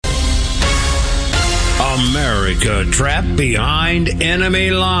America trapped behind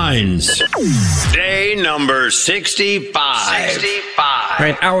enemy lines. Day number 65. All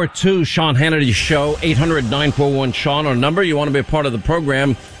right, hour 2, Sean Hannity's show, 800-941-SEAN, our number. You want to be a part of the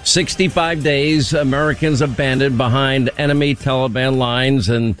program. 65 days, Americans abandoned behind enemy Taliban lines,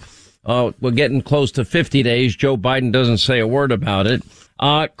 and we're getting close to 50 days. Joe Biden doesn't say a word about it.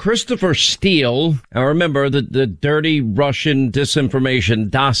 Christopher Steele, I remember the dirty Russian disinformation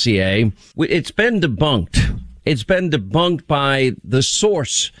dossier. It's been debunked. It's been debunked by the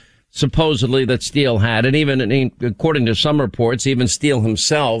source, supposedly, that Steele had. And even according to some reports, even Steele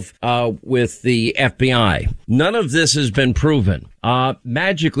himself, with the FBI. None of this has been proven.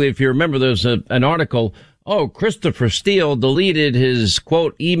 Magically, if you remember, there's an article. Oh, Christopher Steele deleted his,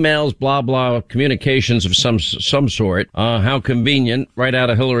 quote, emails, blah, blah, communications of some sort. How convenient, right out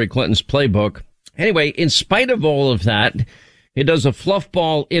of Hillary Clinton's playbook. Anyway, in spite of all of that, he does a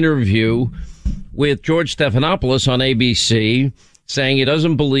fluffball interview with George Stephanopoulos on ABC, saying he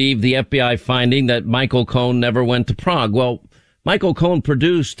doesn't believe the FBI finding that Michael Cohen never went to Prague. Well, Michael Cohen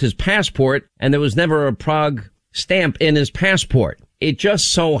produced his passport, and there was never a Prague stamp in his passport. It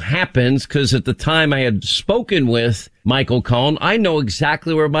just so happens, because at the time I had spoken with Michael Cohen, I know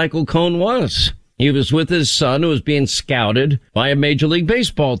exactly where Michael Cohen was. He was with his son, who was being scouted by a Major League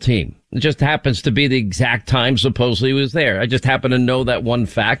Baseball team. It just happens to be the exact time supposedly he was there. I just happen to know that one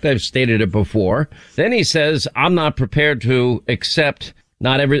fact. I've stated it before. Then he says, I'm not prepared to accept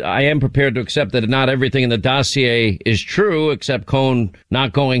I am prepared to accept that not everything in the dossier is true, except Cohen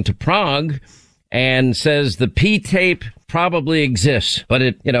not going to Prague, and says the P tape probably exists, but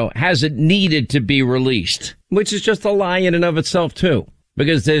it, hasn't needed to be released, which is just a lie in and of itself, too,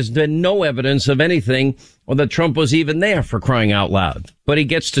 because there's been no evidence of anything or that Trump was even there, for crying out loud. But he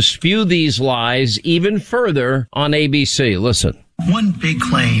gets to spew these lies even further on ABC. Listen. One big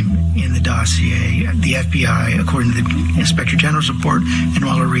claim in the dossier, the FBI, according to the Inspector General's report, and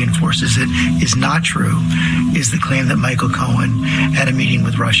while it reinforces it, is not true, is the claim that Michael Cohen had a meeting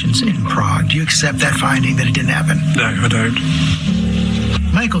with Russians in Prague. Do you accept that finding, that it didn't happen? No, I don't.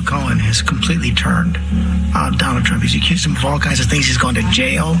 Michael Cohen has completely turned on Donald Trump. He's accused him of all kinds of things. He's gone to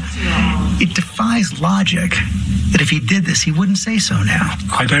jail. It defies logic that if he did this, he wouldn't say so now.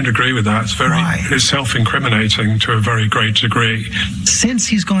 I don't agree with that. It's self-incriminating to a very great degree. Since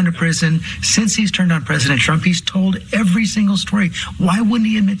he's gone to prison, since he's turned on President Trump, he's told every single story. Why wouldn't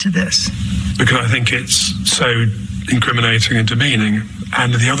he admit to this? Because I think it's so incriminating and demeaning.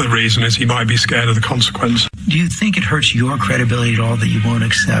 And the other reason is he might be scared of the consequence. Do you think it hurts your credibility at all that you won't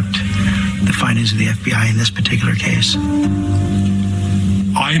accept the findings of the FBI in this particular case?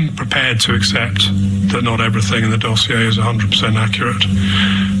 I'm prepared to accept that not everything in the dossier is 100% accurate.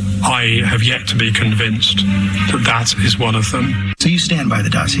 I have yet to be convinced that that is one of them. So you stand by the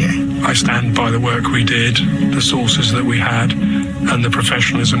dossier? I stand by the work we did, the sources that we had, and the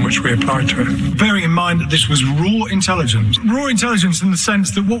professionalism which we applied to it. Bearing in mind that this was raw intelligence in the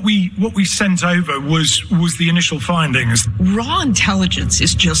sense that what we sent over was the initial findings. Raw intelligence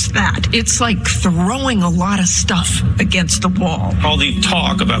is just that. It's like throwing a lot of stuff against the wall. All the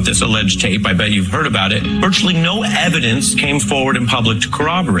talk about this alleged tape, I bet you've heard about it. Virtually no evidence came forward in public to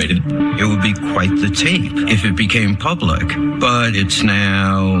corroborate it. It would be quite the tape if it became public. But it's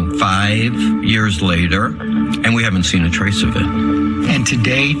now 5 years later, and we haven't seen a trace of it. And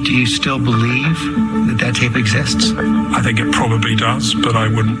today, do you still believe that tape exists? I think it probably does, but I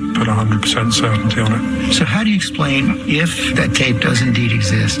wouldn't put 100% certainty on it. So how do you explain, if that tape does indeed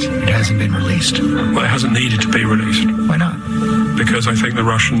exist, it hasn't been released? Well, it hasn't needed to be released. Why not? Because I think the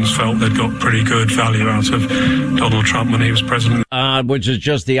Russians felt they'd got pretty good value out of Donald Trump when he was president. Which is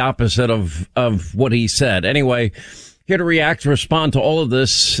just the opposite of what he said. Anyway, here to react, respond to all of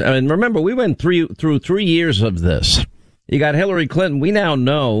this. And remember, we went through 3 years of this. You got Hillary Clinton. We now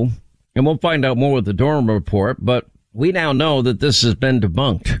know, and we'll find out more with the Durham report, but we now know that this has been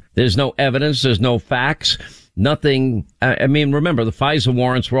debunked. There's no evidence. There's no facts. Nothing. I mean, remember, the FISA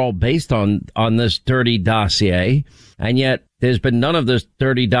warrants were all based on this dirty dossier. And yet there's been none of this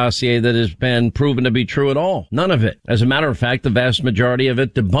dirty dossier that has been proven to be true at all. None of it. As a matter of fact, the vast majority of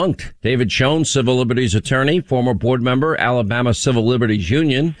it debunked. David Schoen, civil liberties attorney, former board member, Alabama Civil Liberties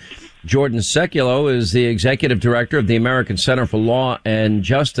Union. Jordan Sekulow is the executive director of the American Center for Law and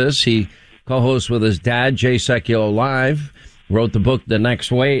Justice. He co-hosts with his dad, Jay Sekulow Live, wrote the book, The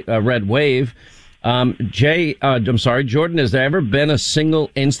Next Red Wave. Jordan, has there ever been a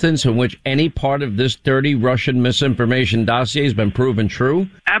single instance in which any part of this dirty Russian misinformation dossier has been proven true?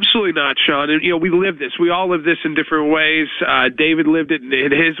 Absolutely not, Sean. And, we live this. We all live this in different ways. David lived it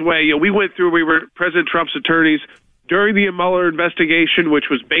in his way. We went through, we were President Trump's attorneys during the Mueller investigation, which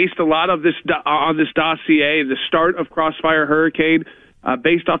was based a lot of this on this dossier, the start of Crossfire Hurricane,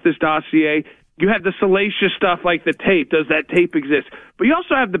 based off this dossier. You have the salacious stuff like the tape. Does that tape exist? But you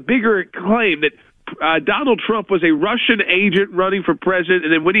also have the bigger claim that Donald Trump was a Russian agent running for president,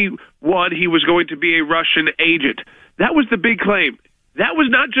 and then when he won, he was going to be a Russian agent. That was the big claim. That was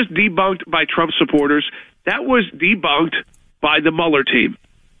not just debunked by Trump supporters. That was debunked by the Mueller team.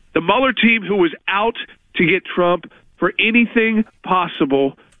 The Mueller team, who was out to get Trump for anything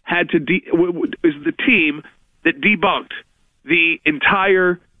possible, is the team that debunked the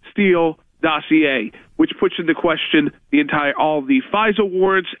entire Steele dossier, which puts into question all the FISA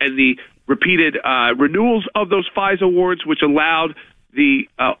warrants and the repeated renewals of those FISA warrants, which allowed the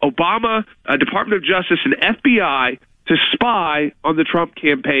Obama Department of Justice and FBI to spy on the Trump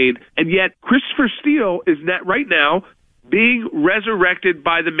campaign. And yet Christopher Steele is right now being resurrected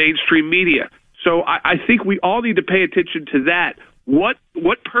by the mainstream media. So I think we all need to pay attention to that. What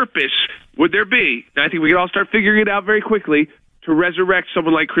purpose would there be? And I think we can all start figuring it out very quickly to resurrect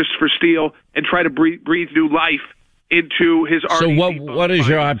someone like Christopher Steele and try to breathe new life into his already. So what is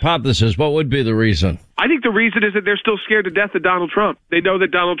your hypothesis? What would be the reason? I think the reason is that they're still scared to death of Donald Trump. They know that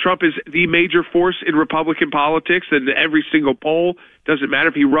Donald Trump is the major force in Republican politics, and every single poll, doesn't matter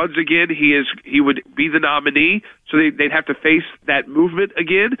if he runs again, he would be the nominee. So they'd have to face that movement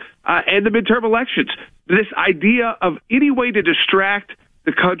again, and the midterm elections. This idea of any way to distract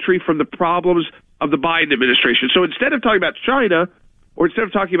the country from the problems of the Biden administration. So instead of talking about China, or instead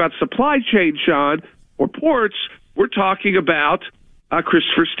of talking about supply chain, Sean, or ports, we're talking about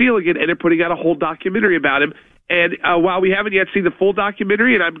Christopher Steele again, and they're putting out a whole documentary about him. And while we haven't yet seen the full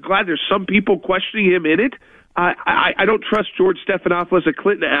documentary, and I'm glad there's some people questioning him in it, I don't trust George Stephanopoulos, a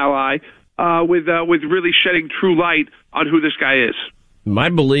Clinton ally, with really shedding true light on who this guy is. My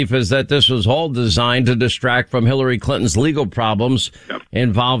belief is that this was all designed to distract from Hillary Clinton's legal problems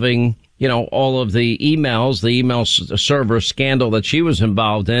involving, all of the email server scandal that she was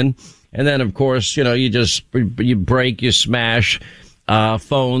involved in. And then, of course, you break, you smash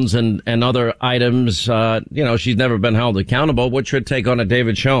phones and other items. She's never been held accountable. What's your take on it,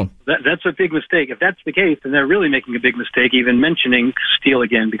 David Schoen? That's a big mistake. If that's the case, then they're really making a big mistake even mentioning Steele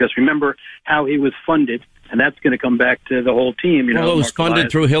again, because remember how he was funded, and that's going to come back to the whole team. It was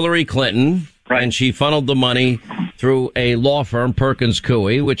funded through Hillary Clinton, right, and she funneled the money through a law firm, Perkins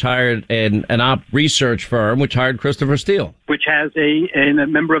Coie, which hired an op research firm, which hired Christopher Steele, which has a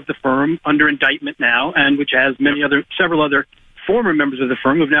member of the firm under indictment now, and which has several other former members of the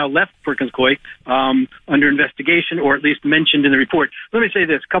firm who have now left Perkins Coie under investigation, or at least mentioned in the report. Let me say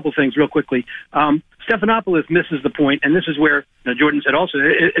this, a couple things real quickly. Stephanopoulos misses the point, and this is where Jordan said also,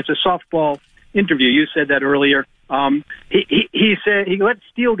 it's a softball interview. You said that earlier. He said he let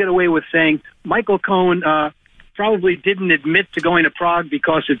Steele get away with saying Michael Cohen probably didn't admit to going to Prague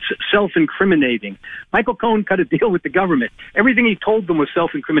because it's self-incriminating. Michael Cohen cut a deal with the government. Everything he told them was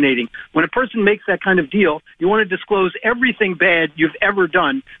self-incriminating. When a person makes that kind of deal, you want to disclose everything bad you've ever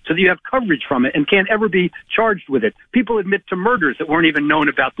done so that you have coverage from it and can't ever be charged with it. People admit to murders that weren't even known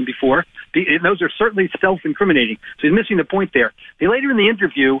about them before. Those are certainly self-incriminating. So he's missing the point there. Later in the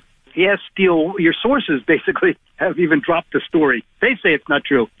interview, he asked Steele, your sources basically have even dropped the story. They say it's not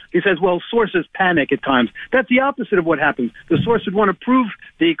true. He says, well, sources panic at times. That's the opposite of what happens. The source would want to prove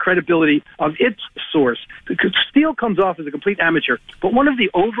the credibility of its source. Because Steele comes off as a complete amateur. But one of the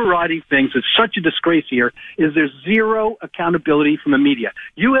overriding things that's such a disgrace here is there's zero accountability from the media.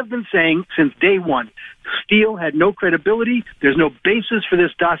 You have been saying since day one, Steele had no credibility. There's no basis for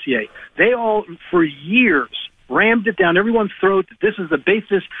this dossier. They all, for years, rammed it down everyone's throat that this is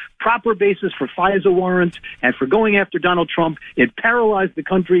the proper basis for FISA warrants and for going after Donald Trump. It paralyzed the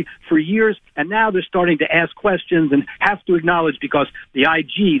country for years, and now they're starting to ask questions and have to acknowledge, because the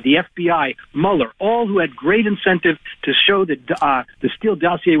IG, the FBI, Mueller, all who had great incentive to show that the Steele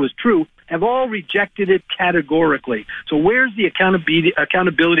dossier was true, have all rejected it categorically. So where's the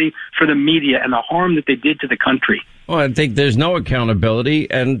accountability for the media and the harm that they did to the country? Well, I think there's no accountability.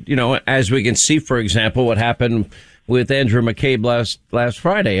 And, as we can see, for example, what happened with Andrew McCabe last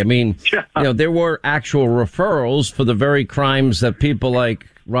Friday. I mean, there were actual referrals for the very crimes that people like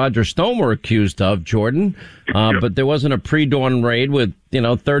Roger Stone were accused of, Jordan. But there wasn't a pre-dawn raid with,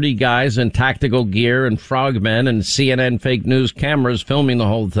 30 guys in tactical gear and frogmen and CNN fake news cameras filming the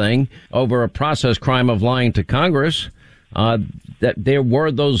whole thing over a process crime of lying to Congress. that there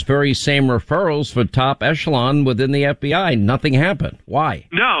were those very same referrals for top echelon within the FBI. Nothing happened. Why?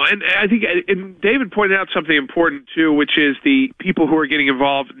 No, and I think David pointed out something important, too, which is the people who are getting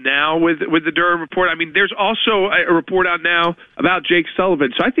involved now with the Durham report. I mean, there's also a report out now about Jake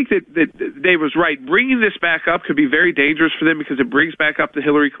Sullivan. So I think that Dave was right. Bringing this back up could be very dangerous for them because it brings back up the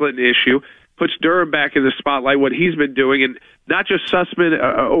Hillary Clinton issue, puts Durham back in the spotlight, what he's been doing, and not just Sussman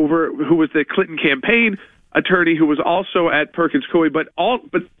who was the Clinton campaign attorney who was also at Perkins Coie, but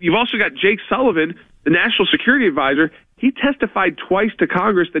you've also got Jake Sullivan, the National Security Advisor. He testified twice to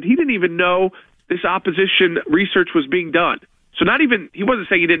Congress that he didn't even know this opposition research was being done. So he wasn't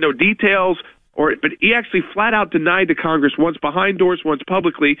saying he didn't know details, but he actually flat out denied to Congress, once behind doors, once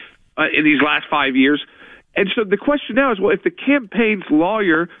publicly, in these last 5 years. And so the question now is, well, if the campaign's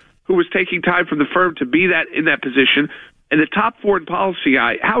lawyer who was taking time from the firm to be in that position, and the top foreign policy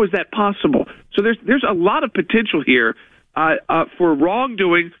guy, how is that possible? So there's a lot of potential here for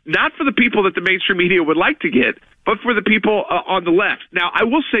wrongdoing, not for the people that the mainstream media would like to get, but for the people on the left. Now, I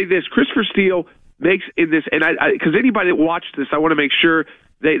will say this: Christopher Steele makes in this, and because anybody that watched this, I want to make sure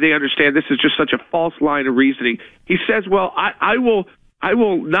they understand this is just such a false line of reasoning. He says, "Well, I will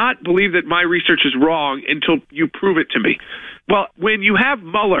not believe that my research is wrong until you prove it to me." Well, when you have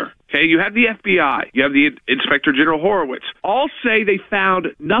Mueller, okay, you have the FBI, you have the Inspector General Horowitz, all say they found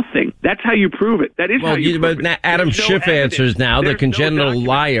nothing. That's how you prove it. That is how you prove it. But Adam Schiff answers now, the congenital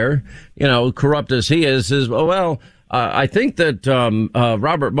liar, corrupt as he is I think that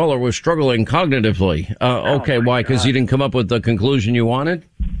Robert Mueller was struggling cognitively. Okay, why? Because he didn't come up with the conclusion you wanted?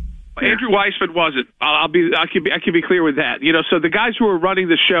 Andrew Weissman wasn't. I can be clear with that. So the guys who were running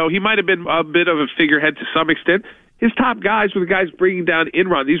the show, he might have been a bit of a figurehead to some extent. His top guys were the guys bringing down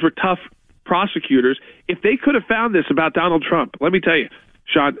Enron. These were tough prosecutors. If they could have found this about Donald Trump, let me tell you,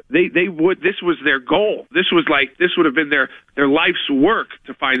 Sean, they would. This was their goal. This would have been their life's work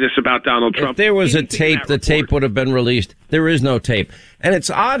to find this about Donald Trump. If there was a tape, the tape would have been released. There is no tape, and it's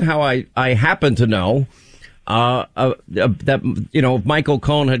odd how I happen to know. That if Michael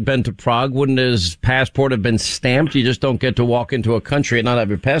Cohen had been to Prague, wouldn't his passport have been stamped? You just don't get to walk into a country and not have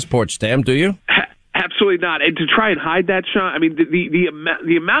your passport stamped, do you? Absolutely not. And to try and hide that, Sean, I mean,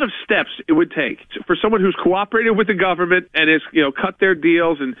 the amount of steps it would take for someone who's cooperated with the government and has cut their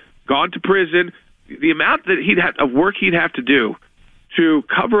deals and gone to prison, the amount of work he'd have to do to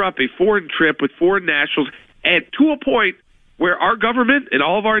cover up a foreign trip with foreign nationals, and to a point where our government and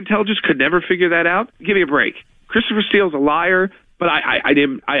all of our intelligence could never figure that out. Give me a break. Christopher Steele's a liar, but I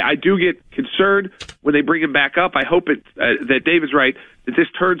do get concerned when they bring him back up. I hope that David's right, that this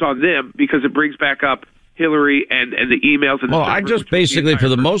turns on them because it brings back up Hillary and the emails. And I just basically, for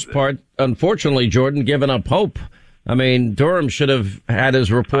the most part, unfortunately, Jordan, given up hope. I mean, Durham should have had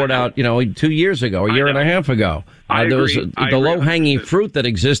his report out, 2 years ago, a year and a half ago. There was the low-hanging fruit that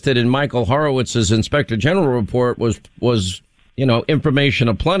existed in Michael Horowitz's Inspector General report was information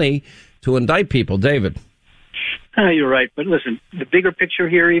aplenty to indict people. David. You're right. But listen, the bigger picture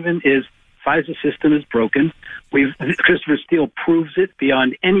here even is FISA system is broken. Christopher Steele proves it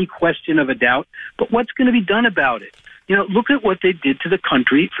beyond any question of a doubt. But what's going to be done about it? Look at what they did to the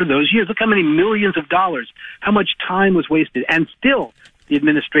country for those years. Look how many millions of dollars, how much time was wasted. And still, the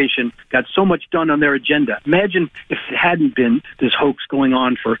administration got so much done on their agenda. Imagine if it hadn't been this hoax going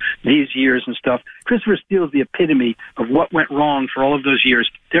on for these years and stuff. Christopher Steele is the epitome of what went wrong for all of those years.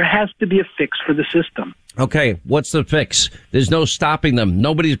 There has to be a fix for the system. Okay, what's the fix? There's no stopping them.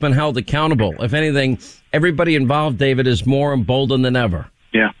 Nobody's been held accountable. If anything, everybody involved, David, is more emboldened than ever.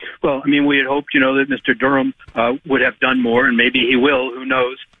 Yeah. Well, I mean, we had hoped, that Mr. Durham would have done more, and maybe he will. Who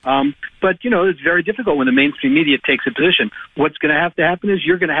knows? But, it's very difficult when the mainstream media takes a position. What's going to happen is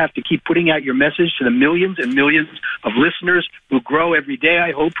you're going to have to keep putting out your message to the millions and millions of listeners who grow every day,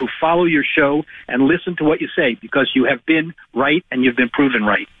 I hope, who follow your show and listen to what you say, because you have been right and you've been proven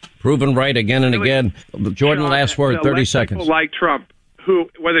right. Proven right again and again. Jordan, last word, 30 seconds. People like Trump, who,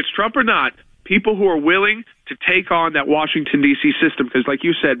 whether it's Trump or not, people who are willing to take on that Washington, D.C. system, because like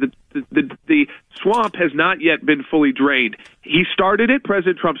you said, the swamp has not yet been fully drained. He started it.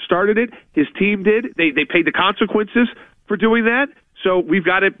 President Trump started it. His team did. They paid the consequences for doing that. So we've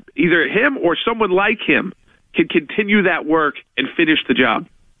got to, either him or someone like him can continue that work and finish the job.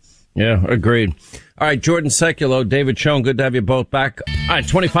 Yeah, agreed. All right, Jordan Sekulow, David Schoen, good to have you both back. All right,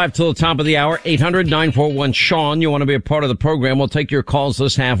 25 till the top of the hour, 800-941-SEAN. You want to be a part of the program. We'll take your calls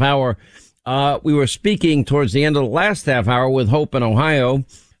this half hour. We were speaking towards the end of the last half hour with Hope in Ohio.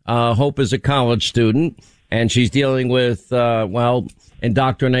 Hope is a college student, and she's dealing with,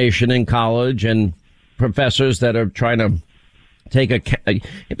 indoctrination in college and professors that are trying to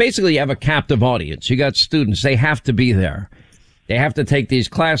basically you have a captive audience. You got students. They have to be there. They have to take these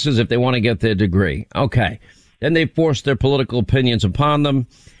classes if they want to get their degree. Okay. Then they force their political opinions upon them.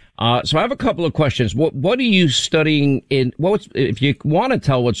 So I have a couple of questions. What are you studying in? If you want to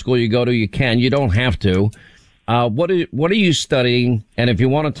tell what school you go to, you can. You don't have to. What are you studying? And if you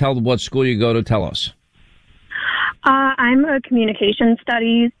want to tell what school you go to, tell us. I'm a communication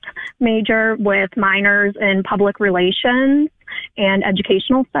studies major with minors in public relations and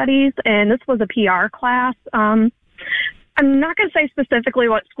educational studies, and this was a PR class. I'm not going to say specifically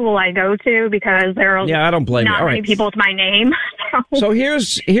what school I go to because there are I don't blame not you. All many right. people with my name. So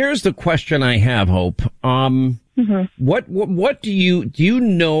here's the question I have, Hope. What do you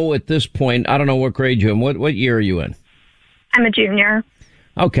know at this point? I don't know what grade you're in. What year are you in? I'm a junior.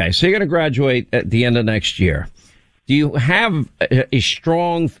 Okay, so you're going to graduate at the end of next year. Do you have a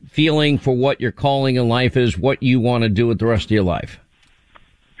strong feeling for what your calling in life is, what you want to do with the rest of your life?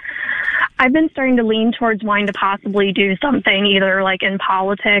 I've been starting to lean towards wanting to possibly do something either like in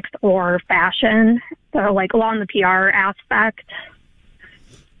politics or fashion. So like along the PR aspect.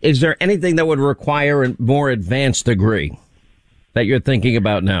 Is there anything that would require a more advanced degree that you're thinking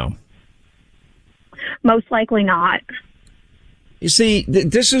about now? Most likely not. You see,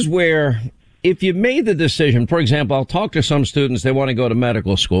 this is where if you made the decision, for example, I'll talk to some students, they want to go to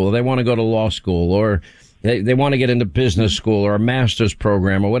medical school, or they want to go to law school, or they want to get into business school or a master's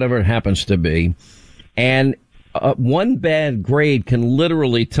program or whatever it happens to be. And one bad grade can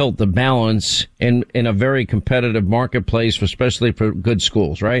literally tilt the balance in a very competitive marketplace, especially for good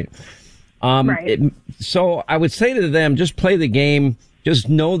schools, right? Right. So I would say to them, just play the game. Just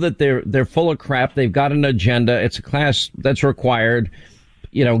know that they're full of crap. They've got an agenda. It's a class that's required.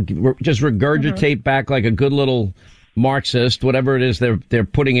 You know, just regurgitate back like a good little Marxist, whatever it is they're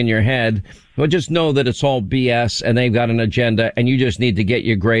putting in your head. But just know that it's all BS and they've got an agenda and you just need to get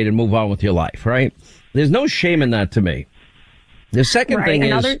your grade and move on with your life, right? There's no shame in that to me. The second thing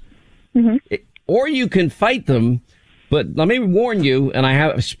is, or you can fight them, but let me warn you,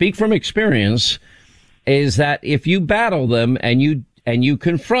 and speak from experience, is that if you battle them and you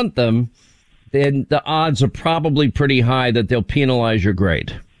confront them, then the odds are probably pretty high that they'll penalize your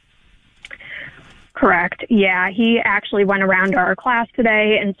grade. Correct. Yeah, he actually went around to our class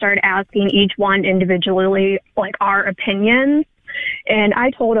today and started asking each one individually, like, our opinions. And I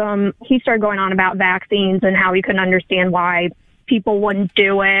told him, he started going on about vaccines and how he couldn't understand why people wouldn't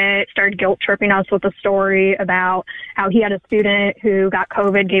do it, started guilt tripping us with a story about how he had a student who got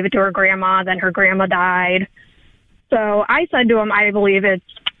COVID, gave it to her grandma, then her grandma died. So I said to him, I believe it's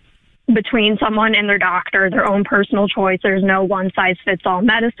between someone and their doctor, their own personal choice. There's no one-size-fits-all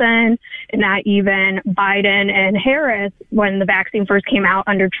medicine, and that even Biden and Harris, when the vaccine first came out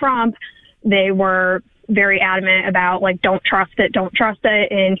under Trump, they were very adamant about, like, don't trust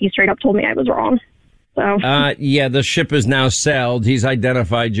it, and he straight up told me I was wrong. So yeah, the ship is now sailed. He's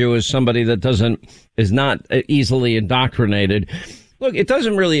identified you as somebody that is not easily indoctrinated. Look, it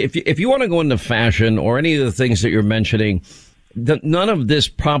doesn't really, if you want to go into fashion or any of the things that you're mentioning, none of this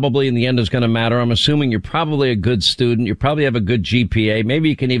probably in the end is going to matter. I'm assuming you're probably a good student. You probably have a good GPA. Maybe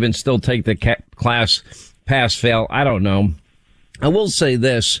you can even still take the class pass fail. I don't know. I will say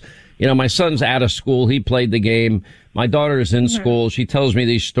this. You know, my son's out of school. He played the game. My daughter is in school. She tells me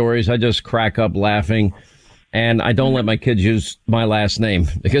these stories. I just crack up laughing. And I don't let my kids use my last name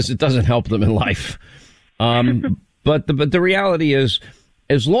because it doesn't help them in life. But the reality is,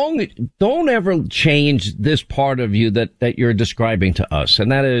 don't ever change this part of you that you're describing to us.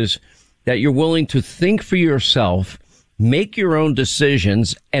 And that is that you're willing to think for yourself, make your own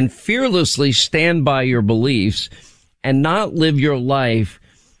decisions, and fearlessly stand by your beliefs and not live your life,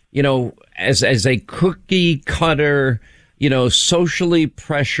 you know, as a cookie cutter, you know, socially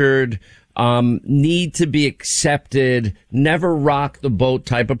pressured, need to be accepted, never rock the boat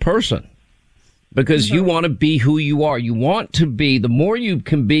type of person. Because you want to be who you are. You want to be, the more you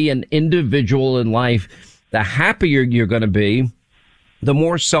can be an individual in life, the happier you're going to be, the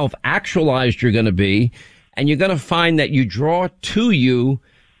more self-actualized you're going to be. And you're going to find that you draw to you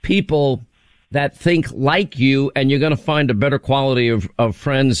people that think like you, and you're going to find a better quality of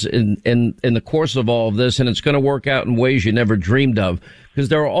friends in the course of all of this. And it's going to work out in ways you never dreamed of. Because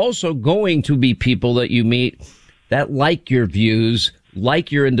there are also going to be people that you meet that like your views,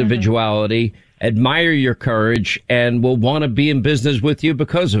 like your individuality, admire your courage, and will want to be in business with you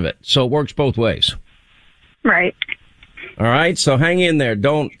because of it. So it works both ways. Right. All right. So hang in there.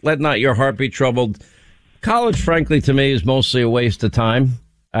 Don't let not your heart be troubled. College, frankly, to me, is mostly a waste of time.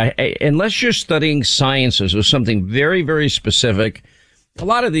 Unless you're studying sciences or something very, very specific, a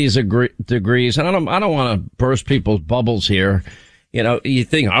lot of these degrees, and I don't want to burst people's bubbles here. You know, you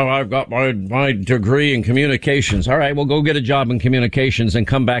think, oh, I've got my degree in communications. All right, well, go get a job in communications and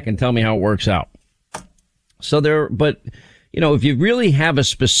come back and tell me how it works out. So but, you know, if you really have a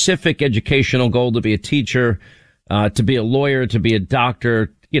specific educational goal to be a teacher, to be a lawyer, to be a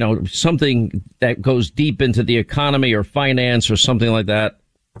doctor, you know, something that goes deep into the economy or finance or something like that,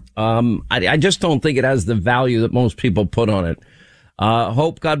 I just don't think it has the value that most people put on it.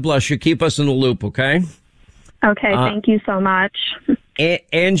 Hope, God bless you. Keep us in the loop, okay? Okay, thank you so much.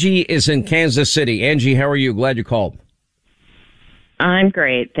 Angie is in Kansas City. Angie, how are you? Glad you called. I'm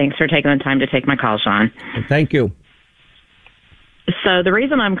great. Thanks for taking the time to take my call, Sean. Thank you. So the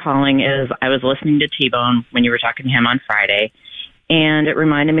reason I'm calling is I was listening to T-Bone when you were talking to him on Friday, and it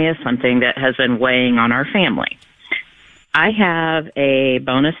reminded me of something that has been weighing on our family. I have a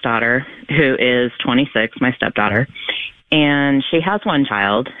bonus daughter who is 26, my stepdaughter, and she has one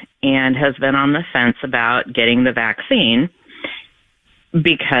child and has been on the fence about getting the vaccine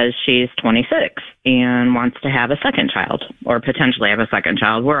because she's 26 and wants to have a second child or potentially have a second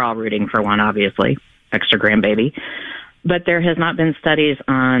child. We're all rooting for one, obviously, extra grandbaby. But there has not been studies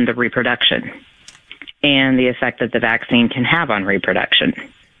on the reproduction and the effect that the vaccine can have on reproduction.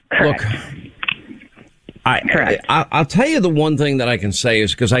 Correct. Look, correct. I'll tell you the one thing that I can say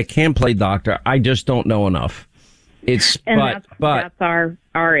is because I can play doctor, I just don't know enough. That's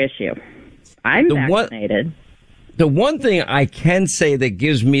our issue. I'm vaccinated. The one thing I can say that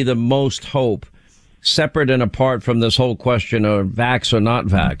gives me the most hope, separate and apart from this whole question of vax or not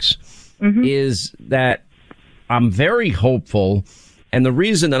vax, is that I'm very hopeful. And the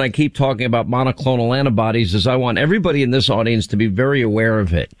reason that I keep talking about monoclonal antibodies is I want everybody in this audience to be very aware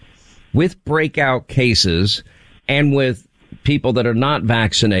of it. With breakout cases and with people that are not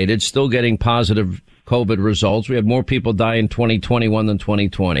vaccinated still getting positive COVID results. We had more people die in 2021 than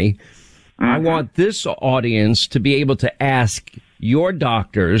 2020. I want this audience to be able to ask your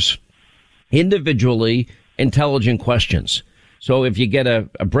doctors individually intelligent questions. So if you get a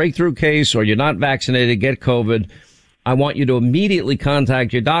breakthrough case or you're not vaccinated, get COVID, I want you to immediately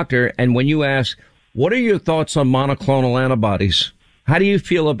contact your doctor. And when you ask, what are your thoughts on monoclonal antibodies? How do you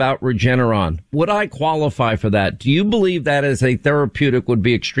feel about Regeneron? Would I qualify for that? Do you believe that as a therapeutic would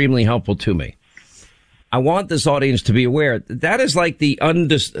be extremely helpful to me? I want this audience to be aware that is like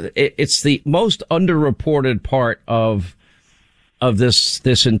it's the most underreported part of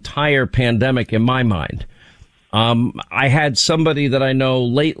this entire pandemic in my mind. I had somebody that I know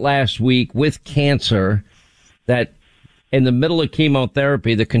late last week with cancer that in the middle of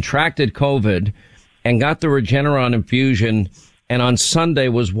chemotherapy that contracted COVID and got the Regeneron infusion and on Sunday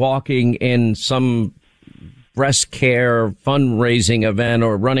was walking in some breast care fundraising event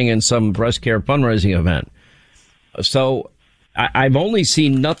or running in some breast care fundraising event. So I've only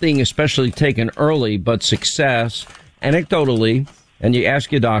seen nothing especially taken early, but success anecdotally. And you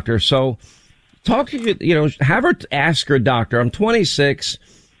ask your doctor. So talk to have her ask her doctor. I'm 26.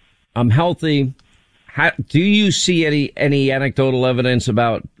 I'm healthy. Do you see any anecdotal evidence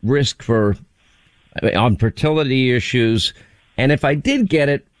about risk on fertility issues? And if I did get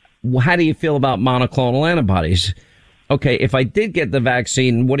it, how do you feel about monoclonal antibodies? Okay, if I did get the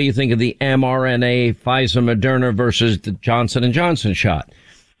vaccine, what do you think of the mRNA, Pfizer, Moderna versus the Johnson & Johnson shot?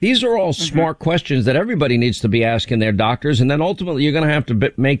 These are all smart questions that everybody needs to be asking their doctors. And then ultimately you're going to have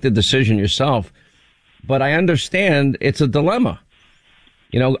to make the decision yourself. But I understand it's a dilemma.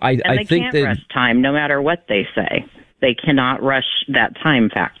 I think can't rush time no matter what they say. They cannot rush that time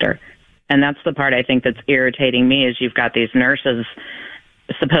factor. And that's the part I think that's irritating me is you've got these nurses,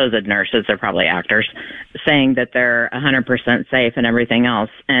 supposed nurses, they're probably actors, saying that they're 100% safe and everything else.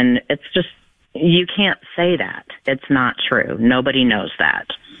 And it's just, you can't say that. It's not true. Nobody knows that.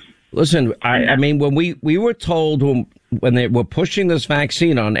 Listen, I mean, when we were told when they were pushing this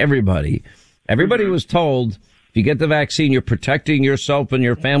vaccine on everybody was told, if you get the vaccine, you're protecting yourself and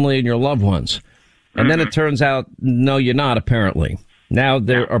your family and your loved ones. And then it turns out, no, you're not, apparently. Now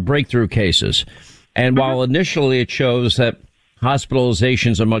there are breakthrough cases. And while initially it shows that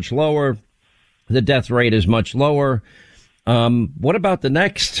hospitalizations are much lower, the death rate is much lower. What about the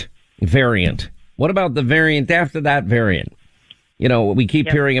next variant? What about the variant after that variant? We keep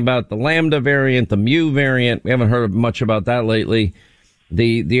hearing about the Lambda variant, the Mu variant. We haven't heard much about that lately.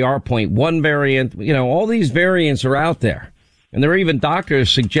 The R.1 variant, all these variants are out there. And there are even doctors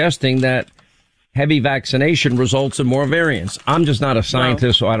suggesting that heavy vaccination results in more variants. I'm just not a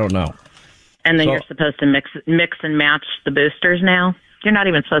scientist, so I don't know. And then you're supposed to mix and match the boosters now? You're not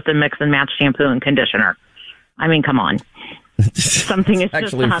even supposed to mix and match shampoo and conditioner. I mean, come on. Something is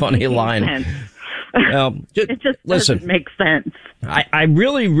actually a funny line. Sense. Well, it just doesn't make sense. I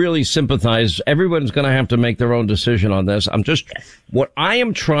really, really sympathize. Everyone's going to have to make their own decision on this. What I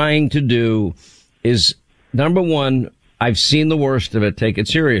am trying to do is, number one, I've seen the worst of it. Take it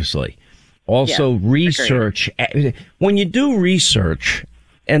seriously. Also, research. Agreed. When you do research,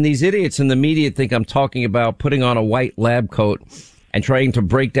 and these idiots in the media think I'm talking about putting on a white lab coat and trying to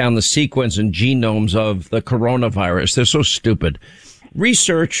break down the sequence and genomes of the coronavirus. They're so stupid.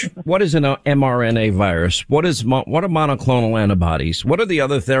 Research, what is an mRNA virus? What are monoclonal antibodies? What are the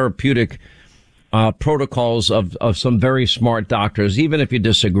other therapeutic protocols of some very smart doctors, even if you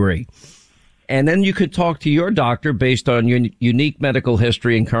disagree? And then you could talk to your doctor based on your unique medical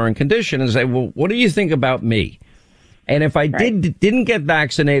history and current condition and say, well, what do you think about me? And if I didn't get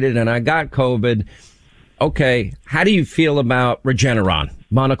vaccinated and I got COVID, okay, how do you feel about Regeneron,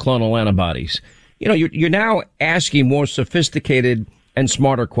 monoclonal antibodies? You know, you're now asking more sophisticated and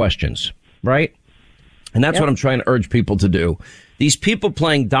smarter questions, right? And that's what I'm trying to urge people to do. These people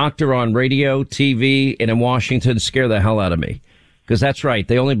playing doctor on radio, TV, and in Washington scare the hell out of me. Because that's right.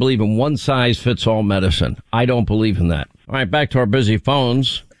 They only believe in one size fits all medicine. I don't believe in that. All right, back to our busy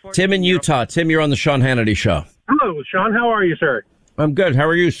phones. Tim in Utah. Tim, you're on the Sean Hannity Show. Hello, Sean. How are you, sir? I'm good. How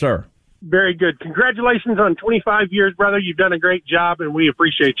are you, sir? Very good. Congratulations on 25 years, brother. You've done a great job, and we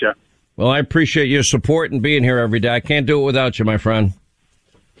appreciate you. Well, I appreciate your support and being here every day. I can't do it without you, my friend.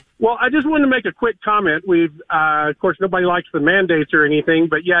 Well, I just wanted to make a quick comment. We've, of course, nobody likes the mandates or anything,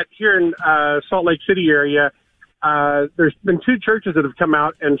 but yet here in Salt Lake City area, there's been two churches that have come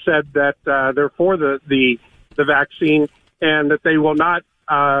out and said that they're for the vaccine and that they will not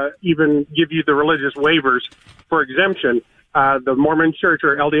even give you the religious waivers for exemption. The Mormon Church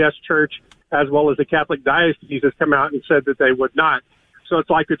or LDS Church, as well as the Catholic Diocese, has come out and said that they would not. So it's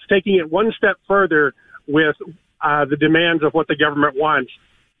like it's taking it one step further with the demands of what the government wants.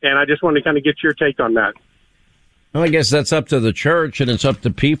 And I just want to kind of get your take on that. Well, I guess that's up to the church and it's up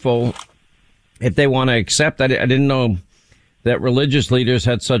to people if they want to accept. I didn't know that religious leaders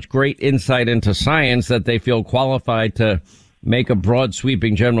had such great insight into science that they feel qualified to make a broad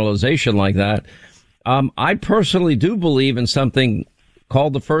sweeping generalization like that. I personally do believe in something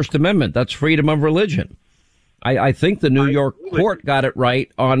called the First Amendment. That's freedom of religion. I think the New York court got it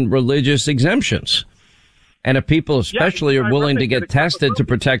right on religious exemptions. And if people especially are willing to get tested to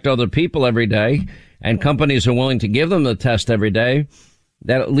protect other people every day, and companies are willing to give them the test every day,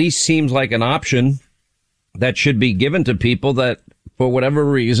 that at least seems like an option that should be given to people that, for whatever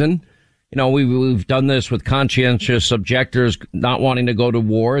reason, you know, we've done this with conscientious objectors not wanting to go to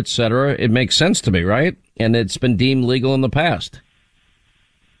war, et cetera. It makes sense to me, right? And it's been deemed legal in the past.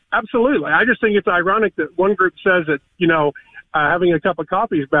 Absolutely. I just think it's ironic that one group says that, you know, having a cup of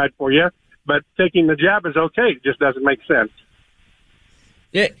coffee is bad for you, but taking the jab is okay. It just doesn't make sense.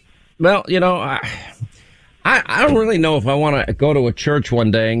 Yeah. Well, you know, I don't really know if I want to go to a church one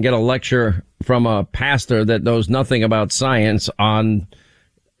day and get a lecture from a pastor that knows nothing about science on.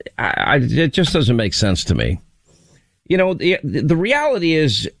 It just doesn't make sense to me. You know, the reality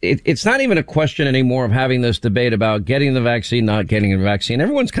is it's not even a question anymore of having this debate about getting the vaccine, not getting the vaccine.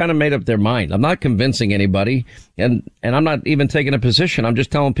 Everyone's kind of made up their mind. I'm not convincing anybody, and I'm not even taking a position. I'm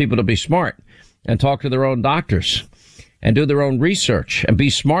just telling people to be smart and talk to their own doctors and do their own research and be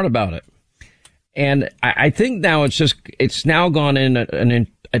smart about it. And I think now it's now gone in an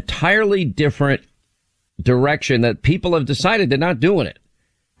entirely different direction that people have decided they're not doing it.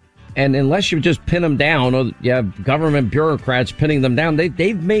 And unless you just pin them down, or you have government bureaucrats pinning them down,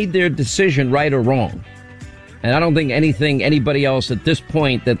 they've made their decision right or wrong. And I don't think anybody else at this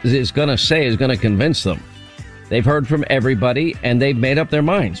point that is going to say is going to convince them. They've heard from everybody and they've made up their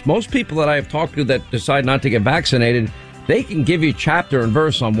minds. Most people that I have talked to that decide not to get vaccinated, they can give you chapter and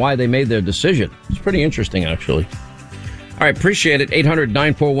verse on why they made their decision. It's pretty interesting, actually. All right, appreciate it.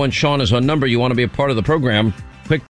 800-941-SEAN is our number. You want to be a part of the program.